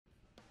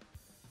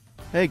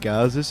Hey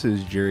guys, this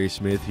is Jerry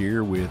Smith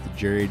here with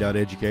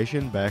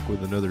Jerry.Education, back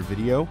with another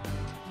video.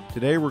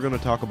 Today we're going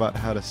to talk about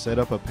how to set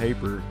up a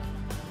paper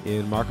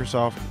in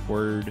Microsoft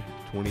Word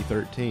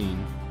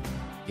 2013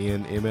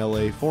 in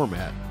MLA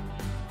format.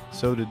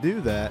 So to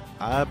do that,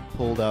 I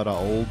pulled out an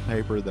old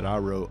paper that I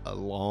wrote a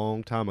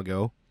long time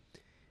ago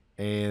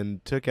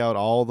and took out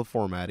all the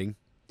formatting,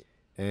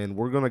 and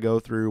we're going to go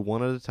through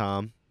one at a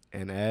time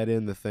and add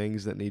in the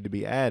things that need to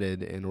be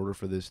added in order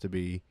for this to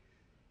be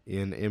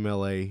in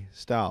MLA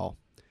style.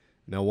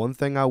 Now, one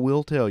thing I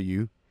will tell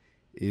you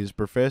is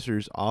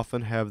professors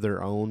often have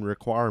their own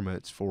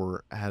requirements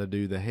for how to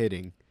do the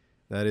heading.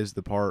 That is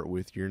the part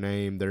with your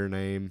name, their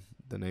name,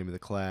 the name of the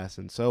class,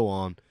 and so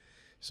on.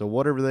 So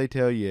whatever they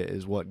tell you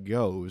is what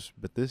goes,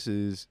 but this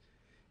is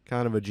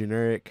kind of a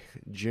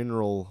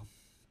general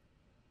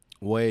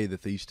way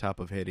that these type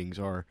of headings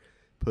are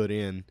put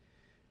in.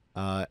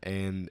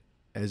 And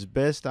as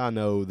best I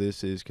know,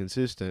 this is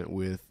consistent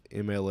with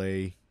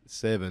MLA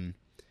 7.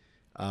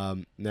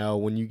 Now,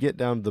 when you get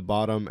down to the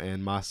bottom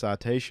and my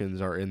citations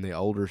are in the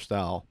older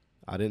style,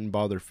 I didn't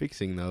bother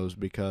fixing those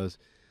because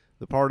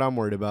the part I'm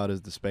worried about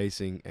is the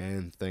spacing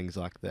and things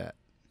like that.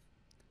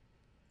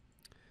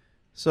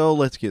 So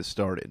let's get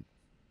started.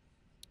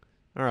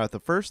 Alright, the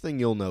first thing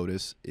you'll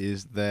notice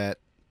is that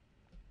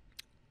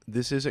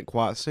this isn't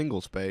quite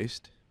single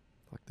spaced,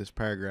 like this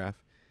paragraph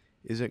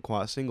isn't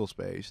quite single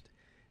spaced,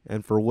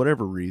 and for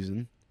whatever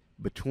reason,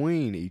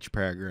 between each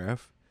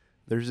paragraph,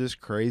 there's this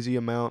crazy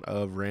amount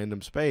of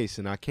random space,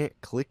 and I can't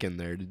click in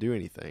there to do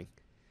anything.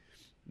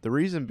 The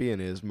reason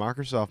being is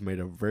Microsoft made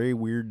a very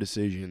weird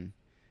decision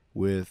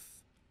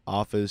with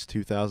Office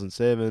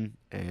 2007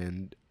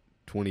 and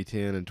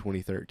 2010 and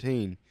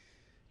 2013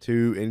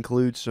 to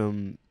include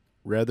some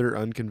rather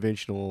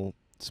unconventional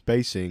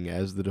spacing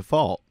as the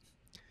default.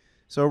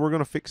 So we're going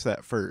to fix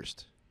that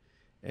first,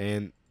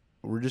 and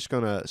we're just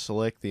going to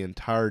select the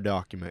entire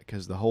document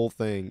because the whole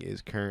thing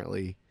is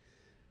currently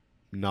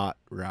not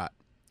right.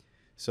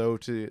 So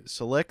to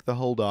select the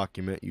whole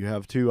document, you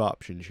have two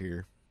options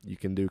here. You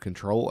can do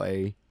Control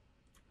A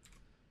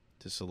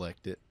to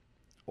select it,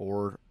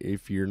 or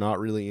if you're not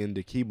really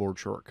into keyboard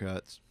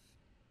shortcuts,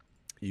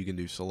 you can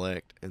do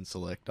Select and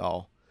Select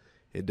All.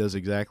 It does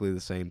exactly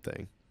the same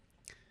thing.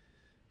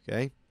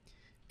 Okay?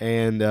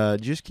 And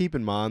just keep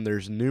in mind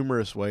there's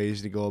numerous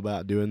ways to go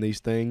about doing these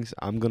things.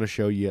 I'm going to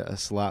show you a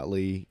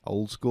slightly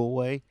old school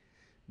way,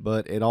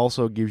 but it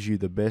also gives you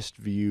the best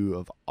view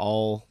of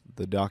all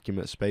the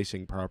document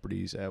spacing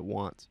properties at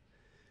once.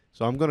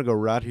 So I'm going to go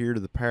right here to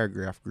the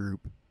paragraph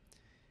group,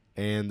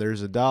 and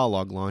there's a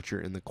dialog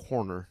launcher in the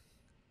corner.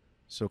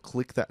 So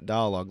click that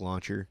dialog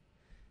launcher,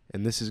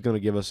 and this is going to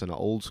give us an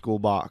old school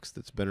box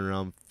that's been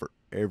around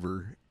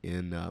forever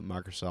in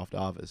Microsoft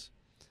Office.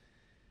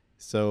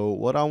 So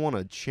what I want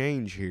to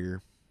change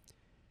here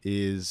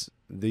is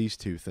these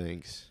two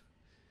things.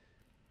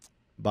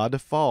 By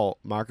default,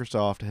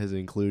 Microsoft has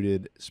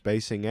included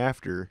spacing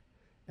after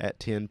at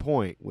 10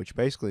 point, which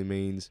basically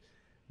means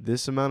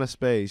this amount of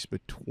space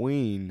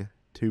between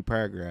two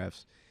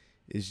paragraphs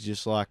is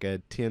just like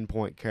a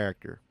 10-point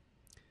character.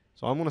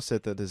 So I'm going to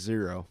set that to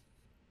 0.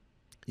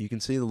 You can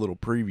see the little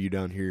preview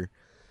down here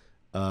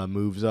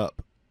moves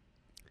up.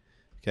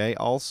 Okay,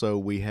 also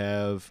we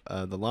have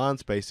the line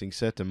spacing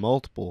set to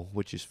multiple,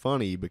 which is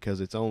funny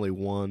because it's only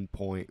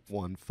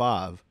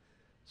 1.15.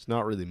 It's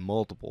not really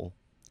multiple,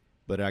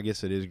 but I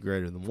guess it is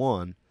greater than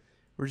 1.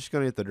 We're just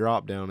going to hit the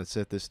drop down and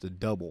set this to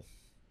double.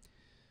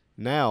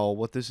 Now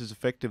what this is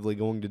effectively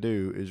going to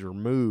do is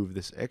remove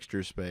this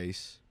extra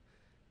space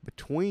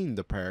between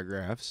the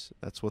paragraphs.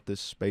 That's what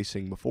this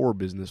spacing before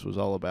business was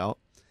all about.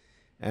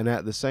 And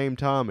at the same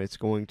time, it's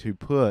going to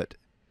put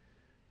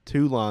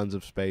 2 lines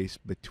of space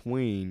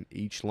between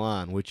each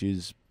line, which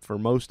is, for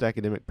most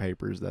academic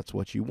papers, that's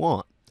what you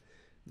want.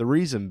 The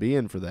reason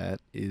being for that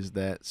is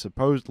that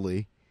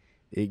supposedly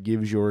it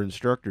gives your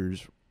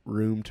instructors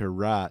room to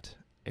write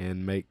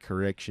and make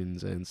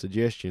corrections and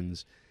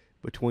suggestions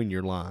between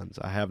your lines.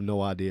 I have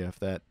no idea if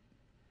that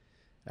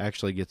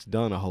actually gets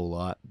done a whole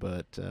lot,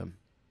 but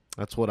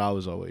that's what I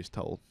was always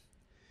told.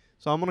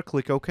 So I'm going to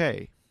click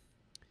OK.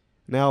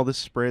 Now this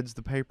spreads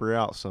the paper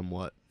out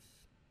somewhat,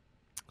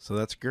 so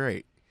that's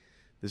great.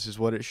 This is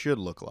what it should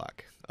look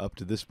like, up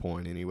to this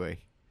point anyway.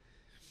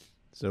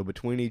 So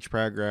between each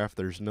paragraph,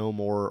 there's no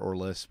more or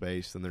less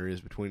space than there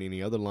is between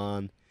any other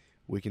line.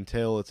 We can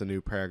tell it's a new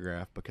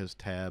paragraph because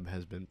Tab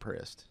has been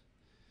pressed.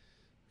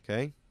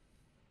 Okay?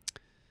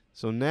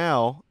 So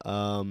now,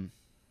 I'm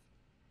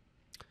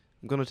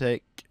going to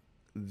take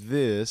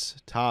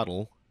this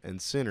title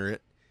and center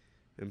it.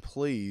 And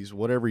please,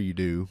 whatever you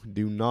do,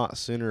 do not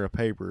center a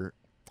paper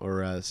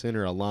or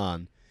center a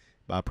line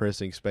by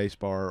pressing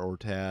spacebar or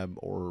tab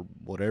or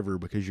whatever,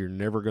 because you're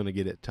never going to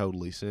get it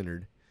totally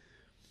centered.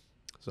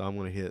 So I'm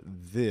going to hit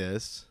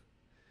this.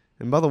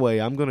 And by the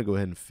way, I'm going to go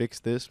ahead and fix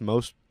this.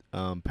 Most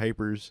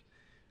papers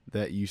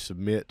that you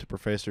submit to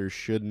professors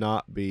should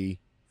not be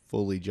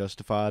fully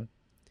justified.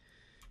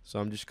 So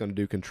I'm just going to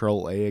do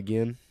Control A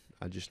again.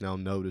 I just now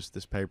noticed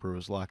this paper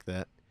was like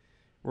that.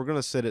 We're going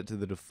to set it to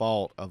the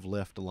default of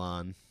left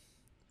align.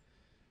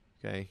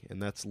 Okay,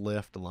 and that's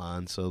left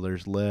align. So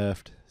there's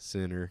left,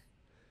 center,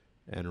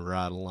 and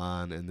right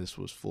align, and this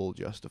was full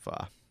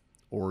justify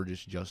or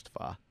just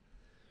justify.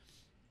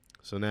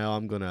 So now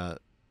I'm gonna,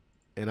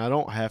 and I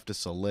don't have to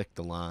select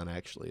the line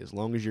actually. As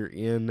long as you're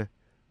in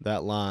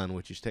that line,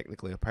 which is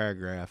technically a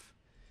paragraph,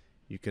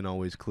 you can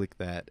always click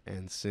that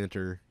and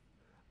center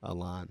a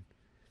line.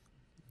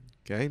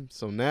 Okay,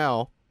 so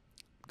now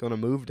I'm gonna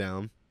move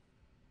down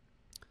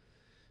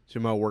to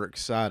my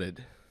Works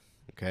Cited.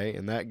 Okay,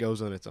 and that goes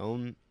on its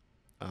own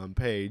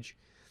page.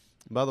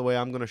 By the way,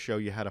 I'm going to show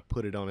you how to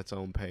put it on its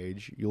own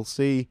page. You'll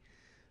see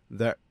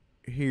that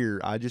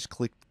here I just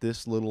clicked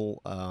this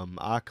little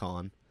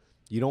icon.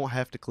 You don't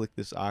have to click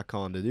this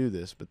icon to do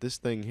this, but this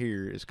thing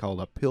here is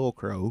called a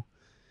pilcrow.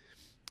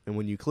 And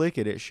when you click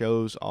it, it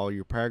shows all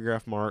your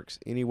paragraph marks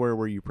anywhere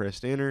where you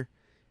pressed enter,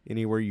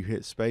 anywhere you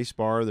hit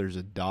spacebar. There's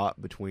a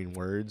dot between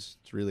words.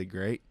 It's really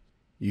great.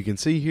 You can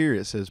see here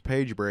it says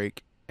page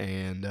break,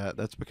 and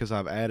that's because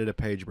I've added a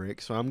page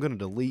break. So I'm going to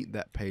delete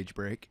that page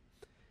break.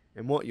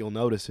 And what you'll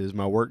notice is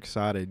my Works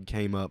Cited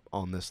came up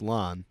on this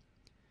line.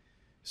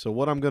 So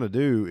what I'm going to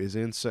do is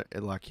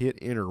hit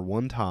enter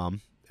one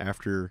time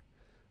after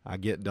I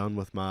get done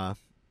with my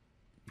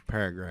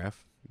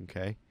paragraph.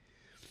 Okay.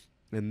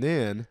 And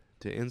then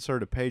to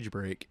insert a page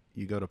break,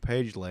 you go to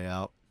page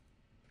layout.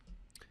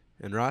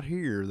 And right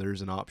here,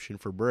 there's an option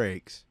for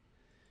breaks.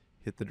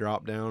 Hit the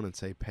drop down and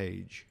say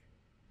page.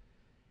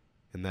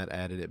 And that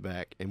added it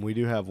back. And we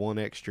do have one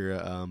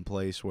extra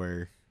place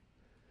where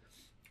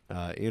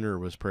enter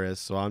was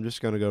pressed, so I'm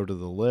just going to go to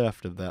the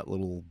left of that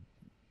little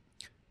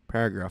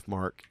paragraph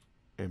mark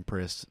and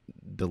press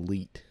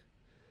delete.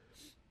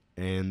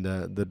 And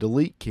the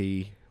delete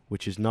key,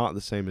 which is not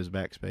the same as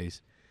backspace,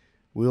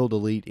 will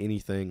delete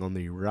anything on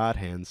the right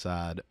hand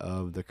side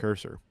of the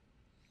cursor.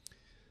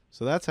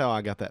 So that's how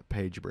I got that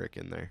page break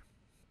in there.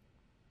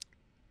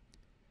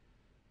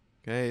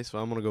 Okay, so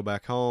I'm going to go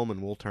back home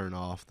and we'll turn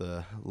off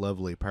the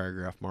lovely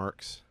paragraph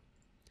marks.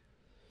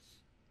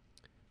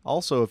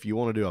 Also, if you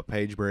want to do a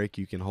page break,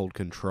 you can hold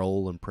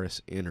Control and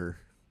press Enter,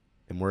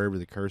 and wherever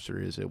the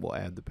cursor is, it will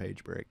add the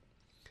page break.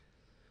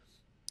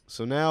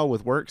 So now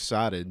with Works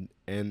Cited,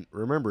 and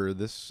remember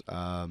this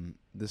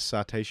this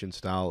citation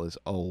style is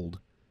old,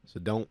 so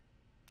don't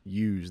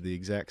use the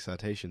exact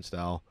citation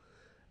style.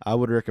 I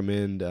would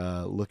recommend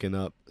looking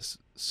up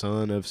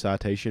Son of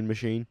Citation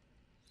Machine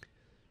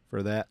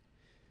for that.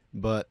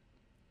 But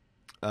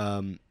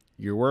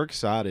your Works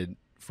Cited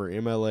for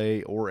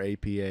MLA or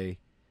APA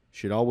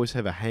should always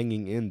have a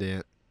hanging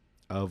indent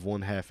of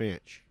 1/2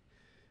 inch.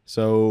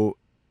 So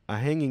a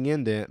hanging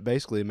indent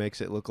basically makes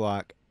it look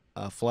like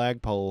a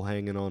flagpole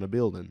hanging on a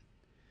building.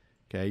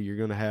 Okay, you're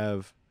going to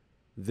have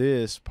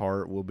this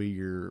part will be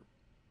your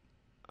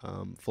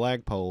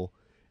flagpole,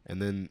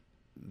 and then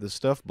the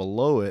stuff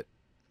below it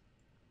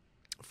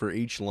for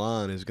each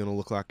line is going to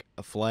look like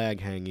a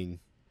flag hanging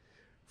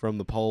from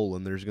the pole,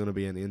 and there's going to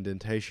be an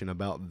indentation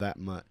about that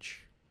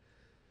much.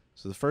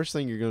 So the first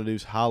thing you're going to do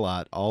is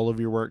highlight all of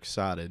your Works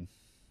Cited,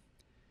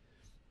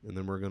 and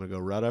then we're going to go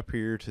right up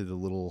here to the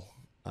little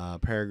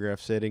paragraph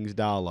settings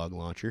dialog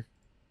launcher,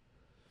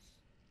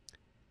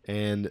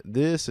 and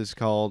this is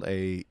called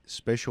a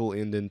special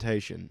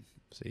indentation.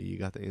 See, you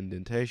got the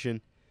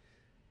indentation,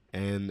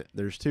 and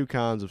there's two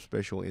kinds of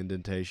special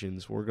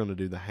indentations. We're going to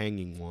do the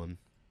hanging one,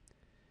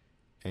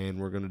 and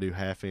we're going to do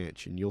 1/2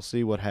 inch, and you'll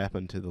see what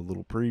happened to the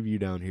little preview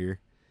down here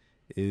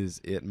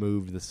is it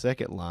moved the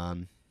second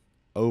line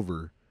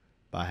over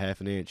by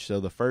 1/2 inch. So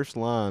the first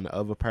line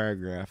of a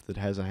paragraph that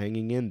has a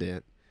hanging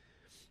indent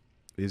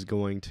is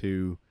going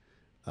to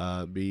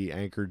be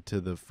anchored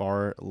to the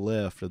far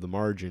left of the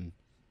margin,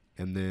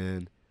 and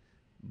then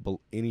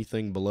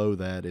anything below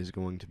that is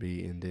going to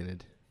be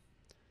indented.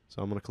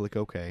 So I'm going to click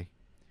OK,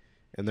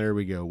 and there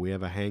we go. We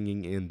have a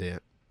hanging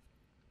indent,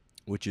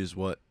 which is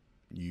what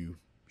you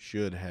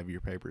should have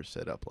your papers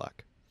set up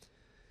like.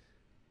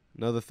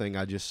 Another thing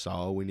I just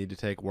saw, we need to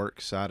take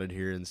Works Cited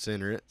here and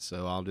center it.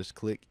 So I'll just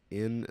click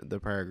in the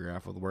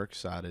paragraph with Works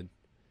Cited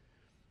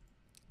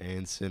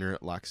and center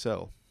it like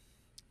so.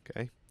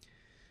 Okay.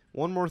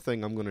 One more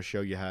thing I'm going to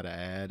show you how to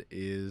add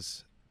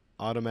is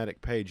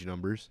automatic page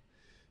numbers,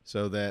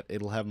 so that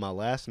it'll have my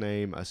last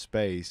name, a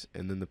space,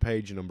 and then the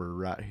page number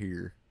right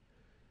here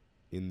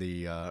in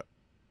the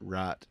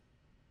right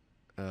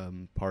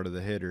part of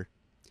the header.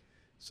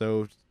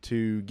 So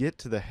to get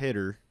to the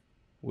header,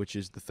 which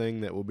is the thing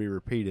that will be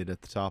repeated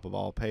at the top of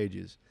all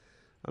pages,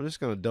 I'm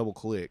just going to double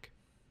click.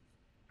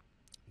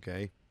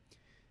 Okay.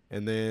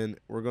 And then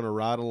we're going to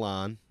write a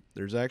line.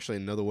 There's actually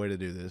another way to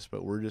do this,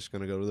 but we're just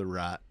going to go to the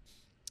right.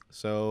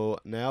 So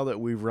now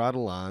that we've write a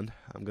line,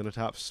 I'm going to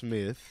type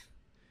Smith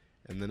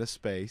and then a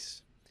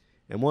space.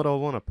 And what I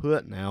want to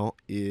put now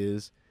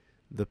is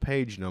the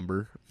page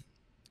number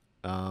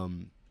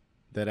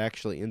that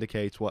actually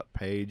indicates what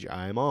page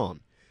I am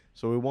on.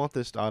 So we want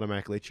this to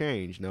automatically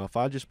change. Now if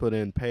I just put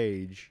in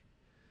page,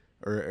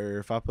 or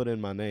if I put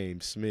in my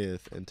name,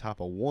 Smith, and type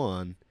a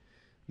 1,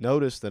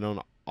 notice that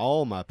on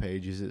all my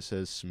pages it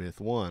says Smith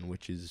 1,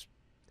 which is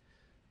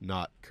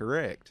not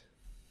correct.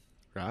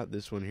 right?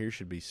 This one here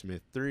should be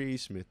Smith 3,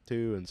 Smith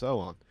 2, and so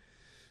on.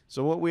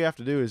 So what we have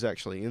to do is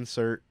actually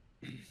insert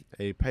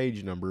a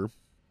page number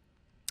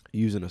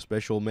using a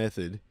special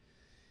method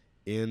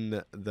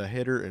in the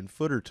header and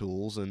footer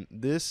tools, and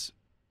this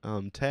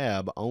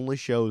tab only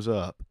shows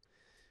up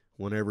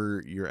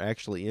whenever you're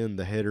actually in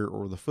the header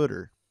or the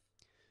footer.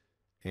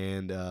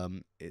 And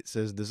it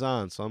says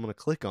design, so I'm going to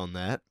click on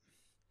that.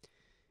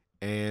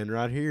 And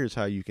right here is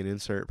how you can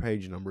insert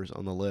page numbers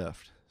on the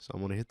left. So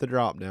I'm going to hit the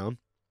drop down.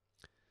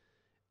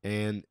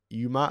 And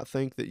you might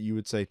think that you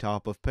would say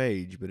top of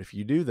page, but if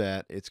you do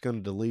that, it's going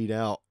to delete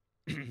out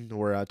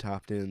where I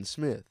typed in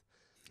Smith.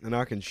 And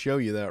I can show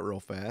you that real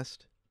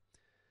fast.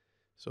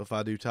 So if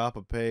I do top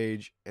of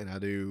page and I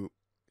do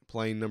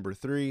plain number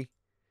 3,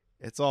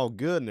 it's all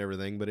good and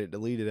everything, but it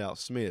deleted out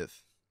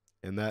Smith,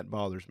 and that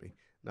bothers me.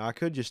 Now I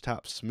could just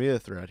type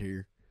Smith right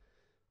here,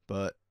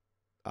 but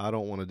I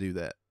don't want to do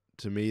that.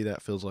 To me,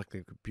 that feels like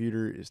the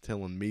computer is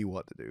telling me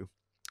what to do.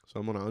 So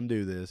I'm going to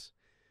undo this.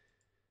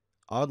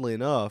 Oddly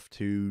enough,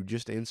 to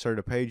just insert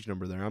a page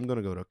number there, I'm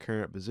going to go to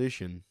current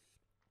position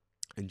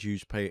and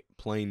choose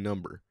plain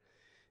number.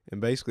 And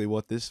basically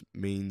what this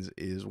means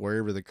is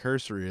wherever the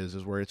cursor is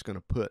where it's going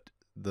to put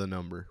the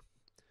number.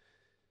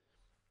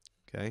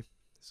 Okay,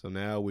 so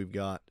now we've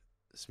got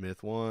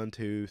Smith 1,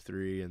 2,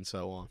 3, and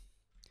so on.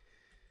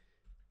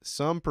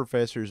 Some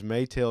professors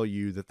may tell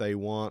you that they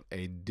want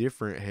a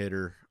different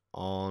header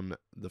on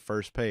the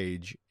first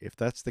page. If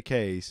that's the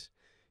case,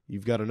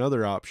 you've got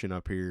another option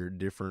up here,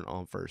 different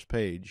on first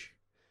page.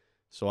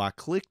 So I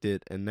clicked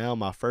it, and now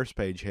my first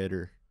page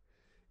header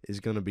is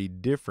going to be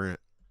different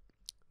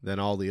than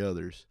all the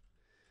others.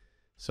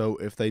 So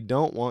if they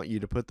don't want you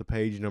to put the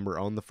page number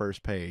on the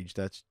first page,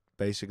 that's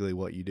basically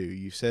what you do.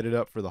 You set it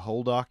up for the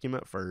whole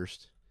document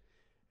first,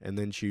 and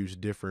then choose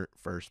different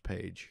first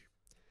page.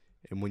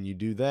 And when you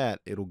do that,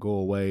 it'll go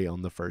away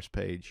on the first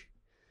page.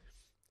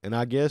 And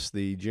I guess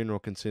the general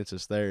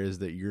consensus there is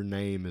that your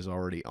name is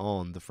already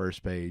on the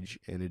first page,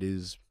 and it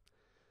is,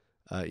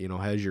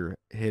 has your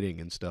heading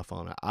and stuff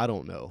on it. I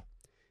don't know.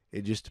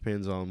 It just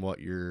depends on what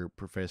your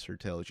professor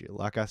tells you.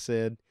 Like I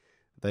said,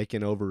 they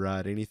can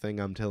override anything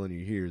I'm telling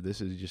you here.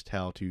 This is just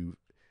how to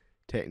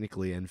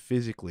technically and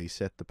physically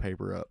set the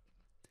paper up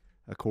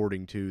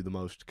according to the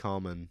most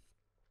common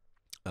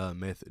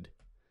method.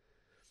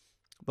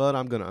 But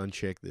I'm going to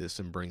uncheck this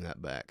and bring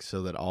that back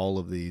so that all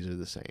of these are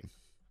the same.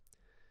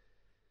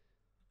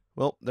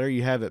 Well, there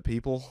you have it,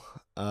 people.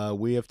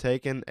 We have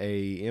taken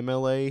a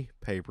MLA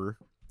paper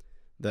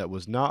that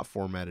was not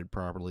formatted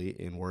properly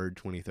in Word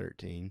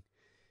 2013,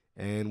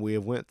 and we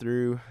have went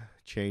through,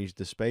 changed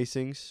the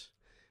spacings,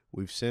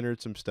 we've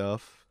centered some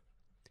stuff,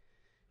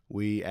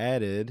 we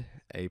added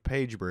a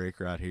page break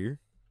right here,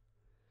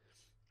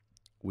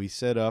 we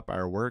set up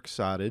our Works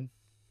Cited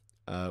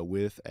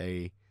with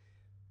a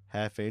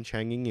 1/2 inch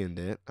hanging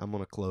indent. I'm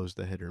going to close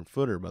the header and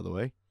footer, by the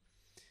way.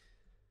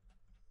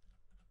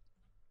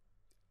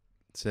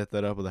 Set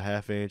that up with a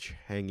 1/2 inch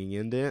hanging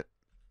indent,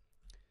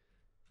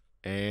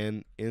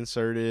 and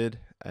inserted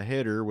a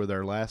header with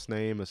our last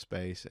name, a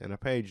space, and a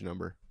page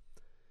number.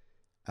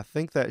 I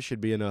think that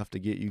should be enough to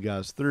get you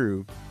guys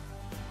through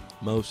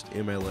most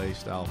MLA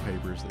style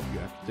papers that you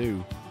have to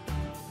do.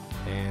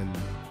 And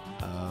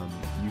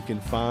you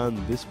can find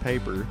this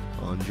paper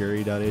on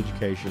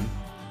Jerry.Education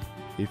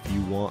if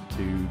you want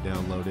to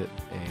download it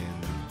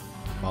and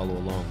follow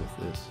along with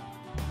this.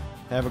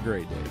 Have a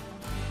great day.